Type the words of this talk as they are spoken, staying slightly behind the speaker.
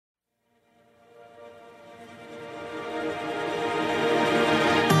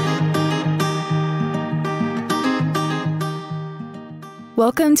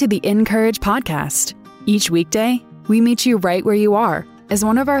Welcome to the Encourage podcast. Each weekday, we meet you right where you are as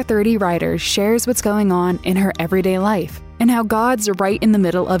one of our 30 writers shares what's going on in her everyday life and how God's right in the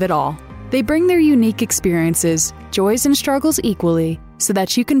middle of it all. They bring their unique experiences, joys and struggles equally, so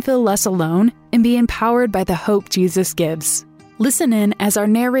that you can feel less alone and be empowered by the hope Jesus gives. Listen in as our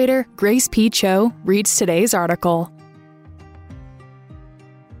narrator, Grace P. Cho, reads today's article.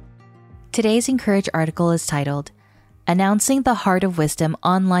 Today's Encourage article is titled, Announcing the Heart of Wisdom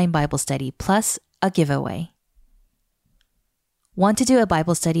Online Bible Study plus a Giveaway. Want to do a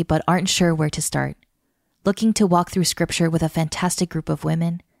Bible study but aren't sure where to start? Looking to walk through scripture with a fantastic group of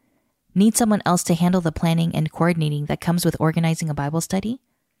women? Need someone else to handle the planning and coordinating that comes with organizing a Bible study?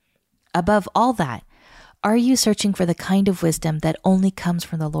 Above all that, are you searching for the kind of wisdom that only comes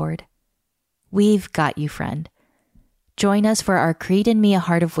from the Lord? We've got you, friend. Join us for our Create in Me a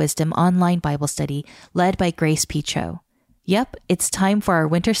Heart of Wisdom online Bible study led by Grace P. Cho. Yep, it's time for our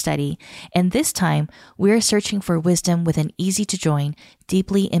winter study, and this time we're searching for wisdom with an easy-to-join,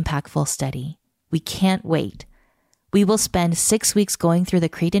 deeply impactful study. We can't wait. We will spend 6 weeks going through the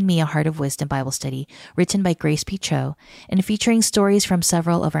Create in Me a Heart of Wisdom Bible study written by Grace P. Cho and featuring stories from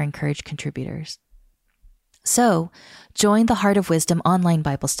several of our Encourage contributors. So, join the Heart of Wisdom online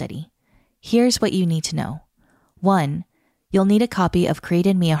Bible study. Here's what you need to know. 1. You'll need a copy of Create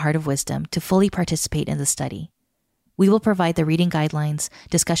in Me a Heart of Wisdom to fully participate in the study. We will provide the reading guidelines,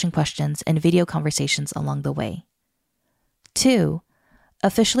 discussion questions, and video conversations along the way. 2.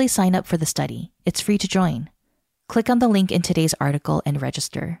 Officially sign up for the study. It's free to join. Click on the link in today's article and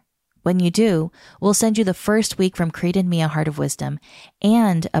register. When you do, we'll send you the first week from Create in Me a Heart of Wisdom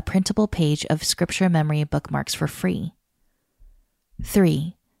and a printable page of scripture memory bookmarks for free.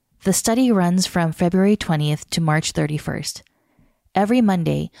 3. The study runs from February 20th to March 31st. Every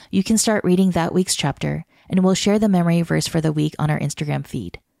Monday, you can start reading that week's chapter, and we'll share the memory verse for the week on our Instagram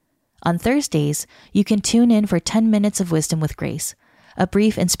feed. On Thursdays, you can tune in for 10 minutes of wisdom with Grace, a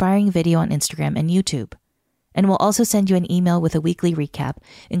brief inspiring video on Instagram and YouTube. And we'll also send you an email with a weekly recap,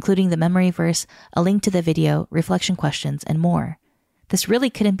 including the memory verse, a link to the video, reflection questions, and more. This really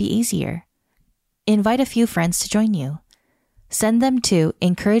couldn't be easier. Invite a few friends to join you. Send them to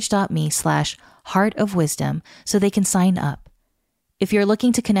encourage.me/heartofwisdom so they can sign up. If you're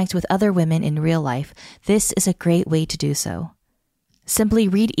looking to connect with other women in real life, this is a great way to do so. Simply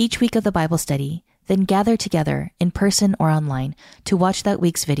read each week of the Bible study, then gather together in person or online to watch that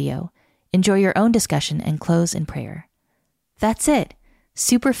week's video, enjoy your own discussion, and close in prayer. That's it.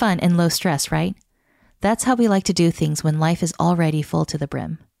 Super fun and low stress, right? That's how we like to do things when life is already full to the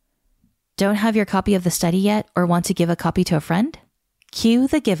brim. Don't have your copy of the study yet or want to give a copy to a friend? Cue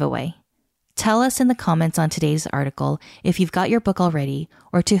the giveaway. Tell us in the comments on today's article if you've got your book already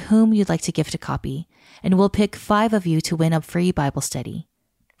or to whom you'd like to gift a copy, and we'll pick 5 of you to win a free Bible study.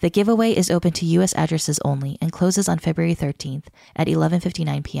 The giveaway is open to U.S. addresses only and closes on February 13th at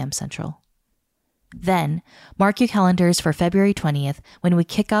 11:59 p.m. Central. Then, mark your calendars for February 20th when we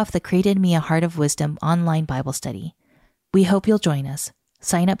kick off the Create in Me a Heart of Wisdom online Bible study. We hope you'll join us.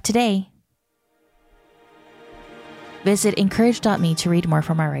 Sign up today. Visit encourage.me to read more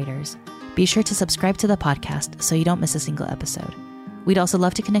from our writers. Be sure to subscribe to the podcast so you don't miss a single episode. We'd also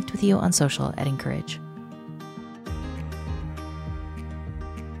love to connect with you on social at Encourage.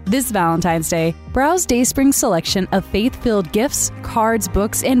 This Valentine's Day, browse Dayspring's selection of faith-filled gifts, cards,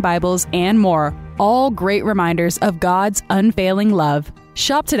 books, and Bibles, and more. All great reminders of God's unfailing love.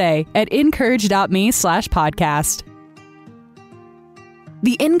 Shop today at encourage.me/podcast.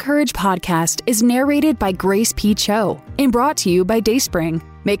 The Encourage podcast is narrated by Grace P. Cho and brought to you by Dayspring,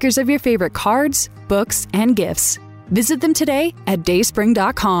 makers of your favorite cards, books, and gifts. Visit them today at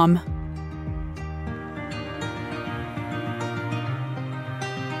dayspring.com.